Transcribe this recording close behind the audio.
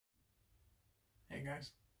Hey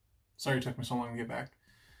guys, sorry it took me so long to get back.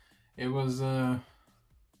 It was a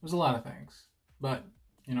lot of things, but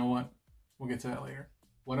you know what? We'll get to that later.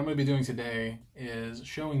 What I'm going to be doing today is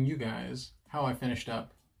showing you guys how I finished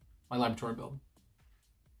up my laboratory build.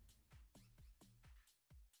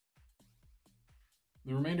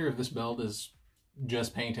 The remainder of this build is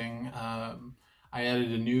just painting. I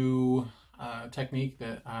added a new technique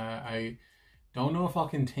that I don't know if I'll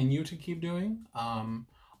continue to keep doing.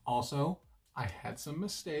 Also, I had some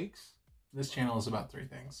mistakes. This channel is about three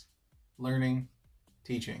things: learning,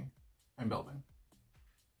 teaching, and building.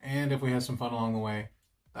 And if we have some fun along the way,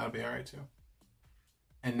 that'll be alright too.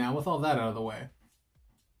 And now with all that out of the way,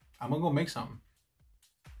 I'm gonna go make something.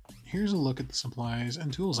 Here's a look at the supplies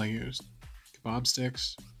and tools I used: kebab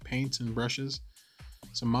sticks, paints and brushes,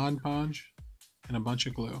 some Mod Podge, and a bunch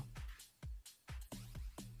of glue.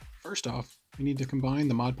 First off, we need to combine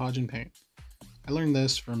the Mod Podge and paint. I learned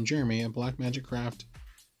this from Jeremy at Black Magic Craft.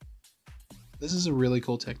 This is a really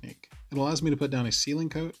cool technique. It allows me to put down a ceiling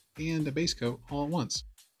coat and a base coat all at once.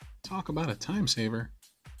 Talk about a time saver.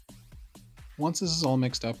 Once this is all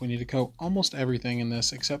mixed up, we need to coat almost everything in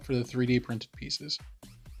this except for the 3D printed pieces.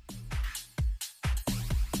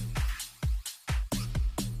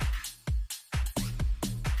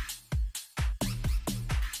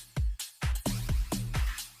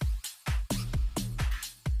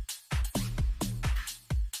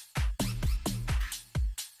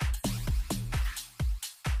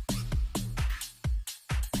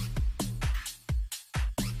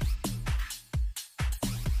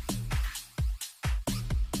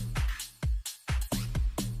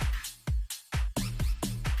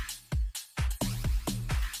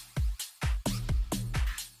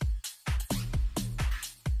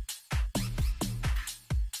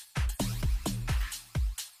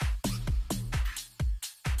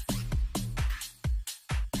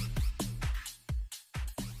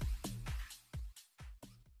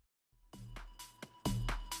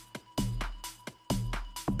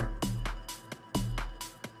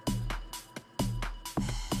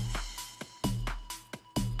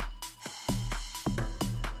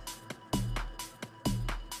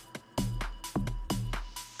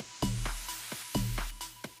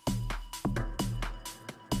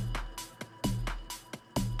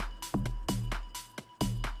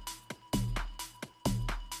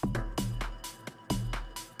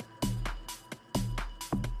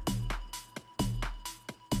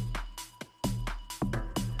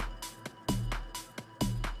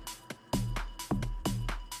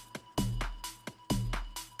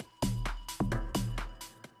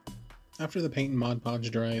 After the paint and Mod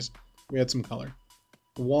Podge dries, we add some color.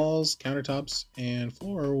 The walls, countertops, and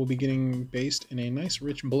floor will be getting based in a nice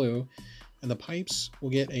rich blue, and the pipes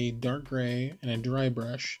will get a dark gray and a dry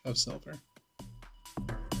brush of silver.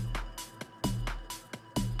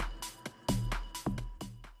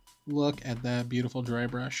 Look at that beautiful dry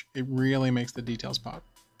brush. It really makes the details pop.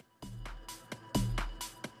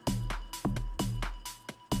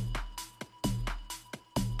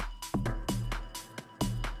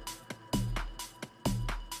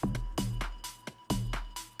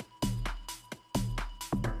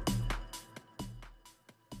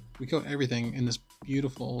 We coat everything in this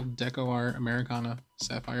beautiful Deco Art Americana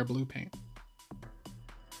sapphire blue paint.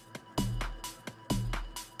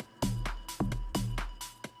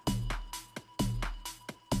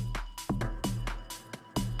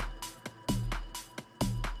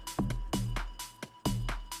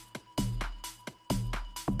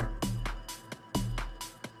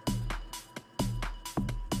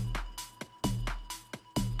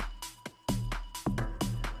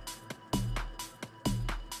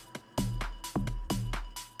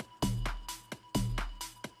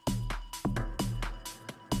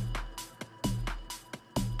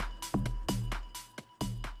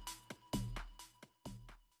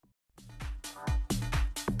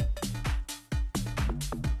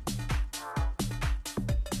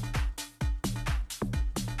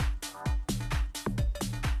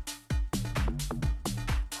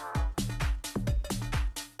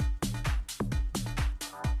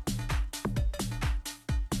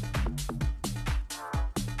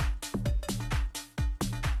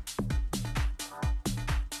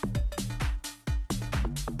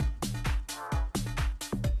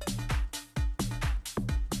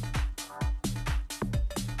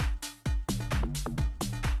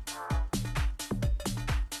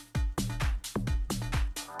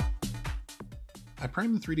 I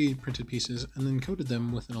primed the 3D printed pieces and then coated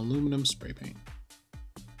them with an aluminum spray paint.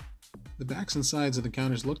 The backs and sides of the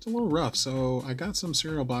counters looked a little rough, so I got some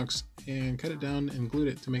cereal box and cut it down and glued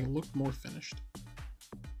it to make it look more finished.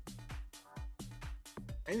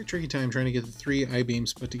 I had a tricky time trying to get the 3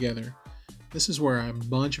 I-beams put together. This is where a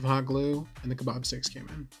bunch of hot glue and the kebab sticks came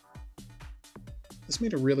in. This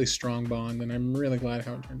made a really strong bond, and I'm really glad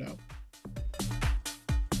how it turned out.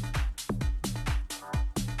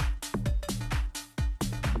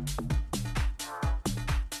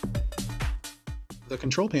 The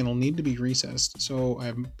control panel needed to be recessed, so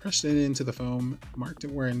I pressed it into the foam, marked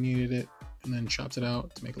it where I needed it, and then chopped it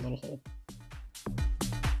out to make a little hole.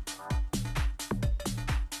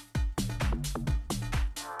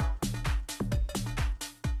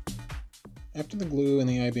 After the glue and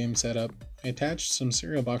the I-beam set up, I attached some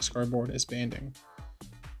cereal box cardboard as banding.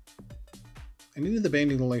 I needed the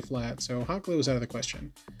banding to lay flat, so hot glue was out of the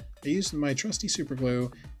question. I used my trusty super glue,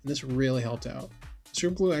 and this really helped out. The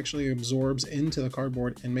super glue actually absorbs into the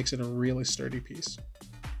cardboard and makes it a really sturdy piece.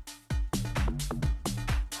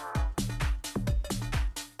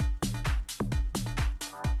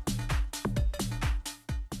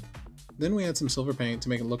 Then we add some silver paint to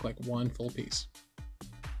make it look like one full piece.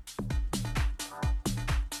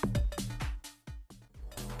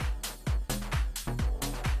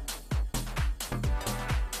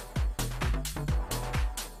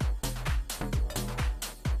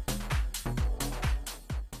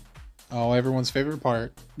 Oh, everyone's favorite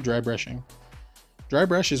part, dry brushing. Dry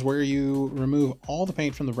brush is where you remove all the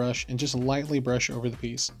paint from the brush and just lightly brush over the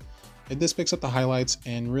piece. And this picks up the highlights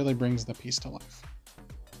and really brings the piece to life.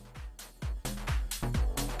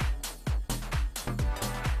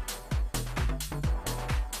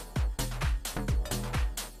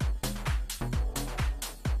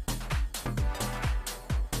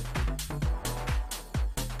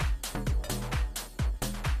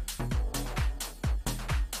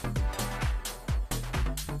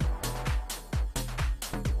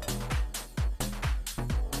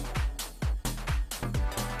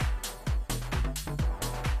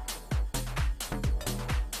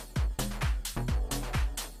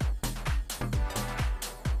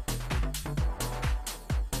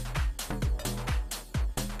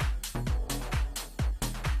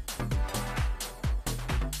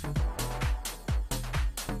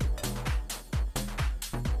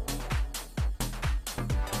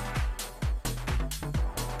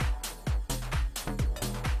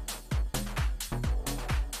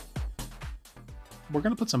 We're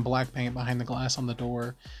going to put some black paint behind the glass on the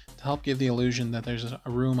door to help give the illusion that there's a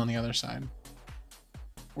room on the other side.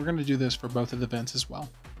 We're going to do this for both of the vents as well.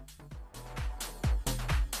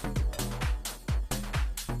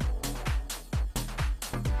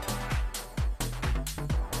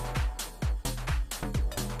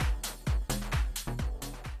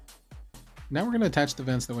 Now we're going to attach the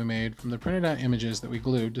vents that we made from the printed out images that we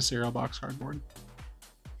glued to cereal box cardboard.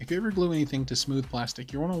 If you ever glue anything to smooth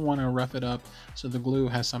plastic, you're going to want to rough it up so the glue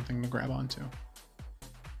has something to grab onto.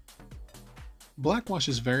 Black wash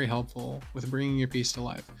is very helpful with bringing your piece to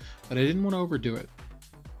life, but I didn't want to overdo it.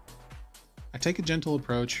 I take a gentle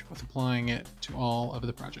approach with applying it to all of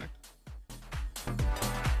the project.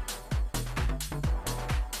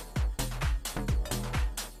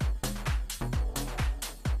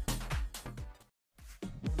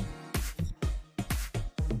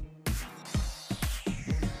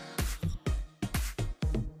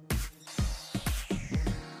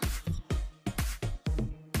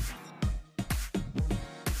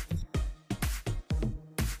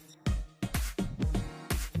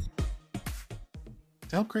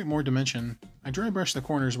 To help create more dimension, I dry brush the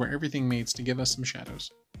corners where everything meets to give us some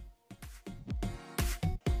shadows.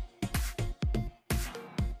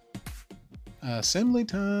 Assembly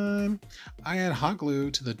time! I add hot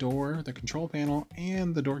glue to the door, the control panel,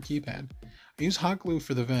 and the door keypad. I use hot glue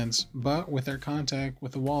for the vents, but with their contact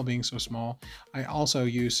with the wall being so small, I also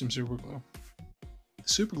use some super glue. The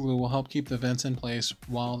super glue will help keep the vents in place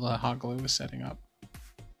while the hot glue is setting up.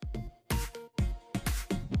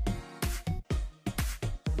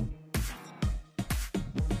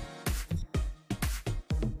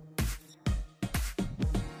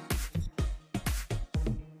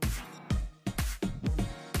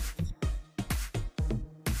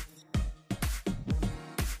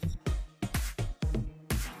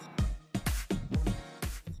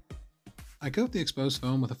 I coat the exposed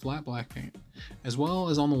foam with a flat black paint, as well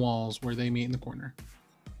as on the walls where they meet in the corner.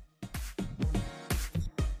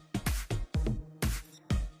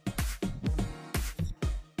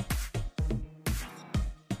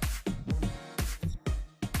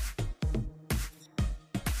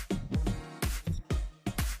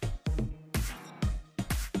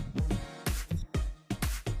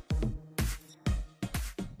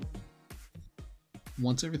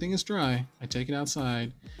 Once everything is dry, I take it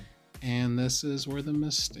outside, and this is where the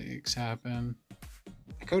mistakes happen.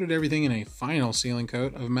 I coated everything in a final sealing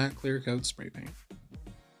coat of matte clear coat spray paint.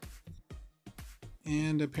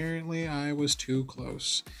 And apparently I was too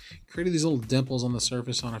close. Created these little dimples on the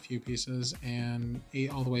surface on a few pieces and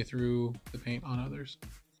ate all the way through the paint on others.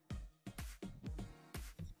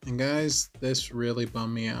 And guys, this really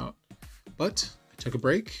bummed me out. But I took a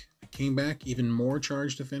break, I came back even more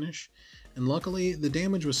charged to finish, and luckily the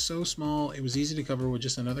damage was so small it was easy to cover with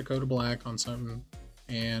just another coat of black on some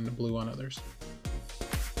and blue on others.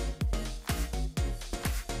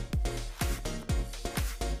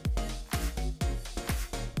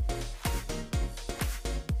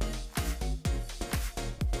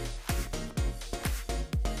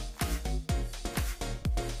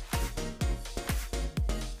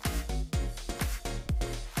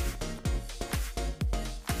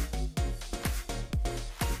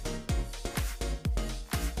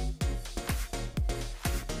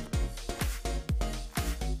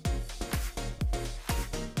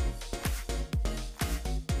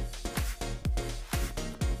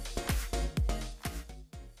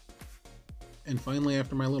 And finally,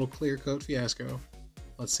 after my little clear coat fiasco,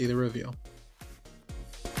 let's see the reveal.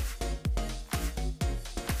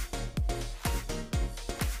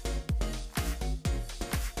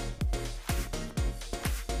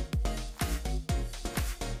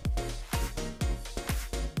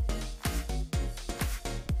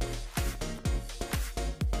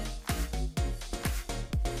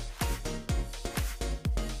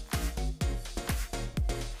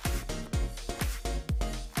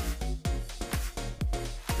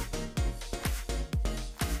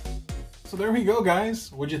 So there we go, guys.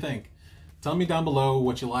 What'd you think? Tell me down below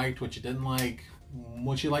what you liked, what you didn't like,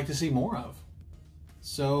 what you'd like to see more of.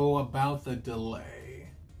 So about the delay,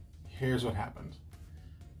 here's what happened.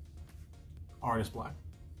 Artist block.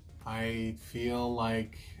 I feel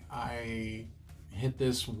like I hit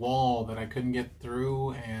this wall that I couldn't get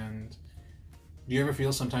through. And do you ever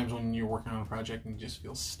feel sometimes when you're working on a project and you just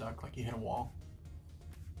feel stuck, like you hit a wall?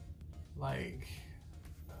 Like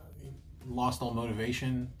lost all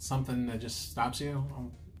motivation, something that just stops you?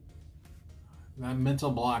 That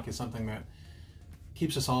mental block is something that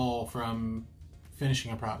keeps us all from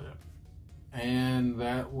finishing a project. And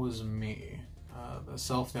that was me. The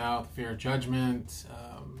self-doubt, the fear of judgment,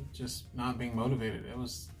 just not being motivated. It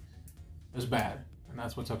was bad, and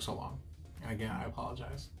that's what took so long. And again, I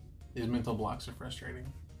apologize. These mental blocks are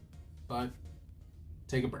frustrating. But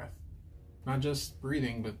take a breath. Not just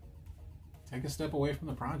breathing, but take a step away from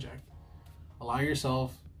the project. Allow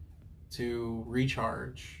yourself to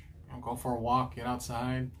recharge. Go for a walk, get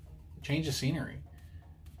outside, change the scenery.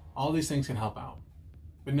 All these things can help out.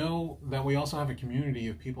 But know that we also have a community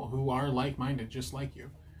of people who are like-minded, just like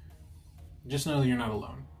you. Just know that you're not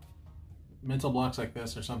alone. Mental blocks like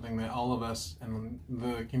this are something that all of us in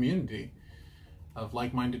the community of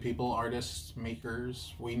like-minded people, artists,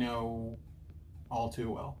 makers, we know all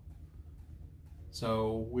too well.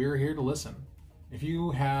 So we're here to listen. If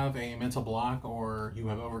you have a mental block or you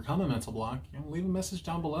have overcome a mental block, leave a message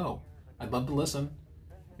down below. I'd love to listen.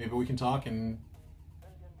 Maybe we can talk, and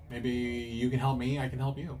maybe you can help me, I can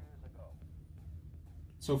help you.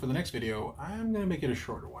 So for the next video, I'm going to make it a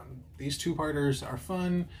shorter one. These two-parters are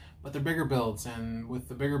fun, but they're bigger builds, and with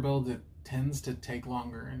the bigger builds, it tends to take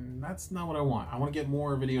longer, and that's not what I want. I want to get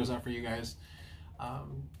more videos out for you guys,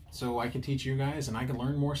 so I can teach you guys, and I can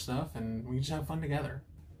learn more stuff, and we just have fun together.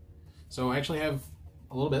 So I actually have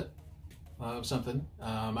a little bit of something.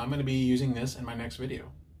 I'm going to be using this in my next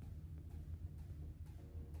video.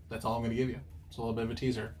 That's all I'm going to give you. It's a little bit of a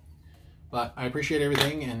teaser. But I appreciate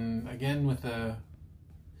everything, and again, with the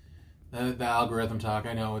algorithm talk,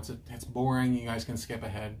 I know it's boring. You guys can skip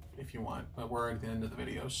ahead if you want, but we're at the end of the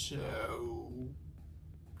video, so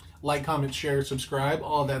like, comment, share, subscribe,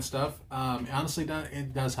 all of that stuff. Honestly,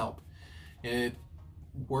 it does help. It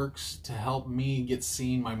works to help me get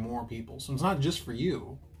seen by more people. So it's not just for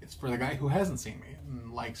you, it's for the guy who hasn't seen me,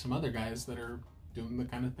 and like some other guys that are doing the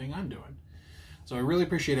kind of thing I'm doing. So I really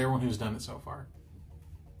appreciate everyone who's done it so far.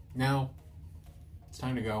 Now it's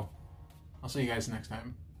time to go. I'll see you guys next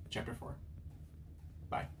time, chapter 4.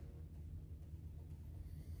 Bye.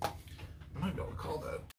 I might be able to call that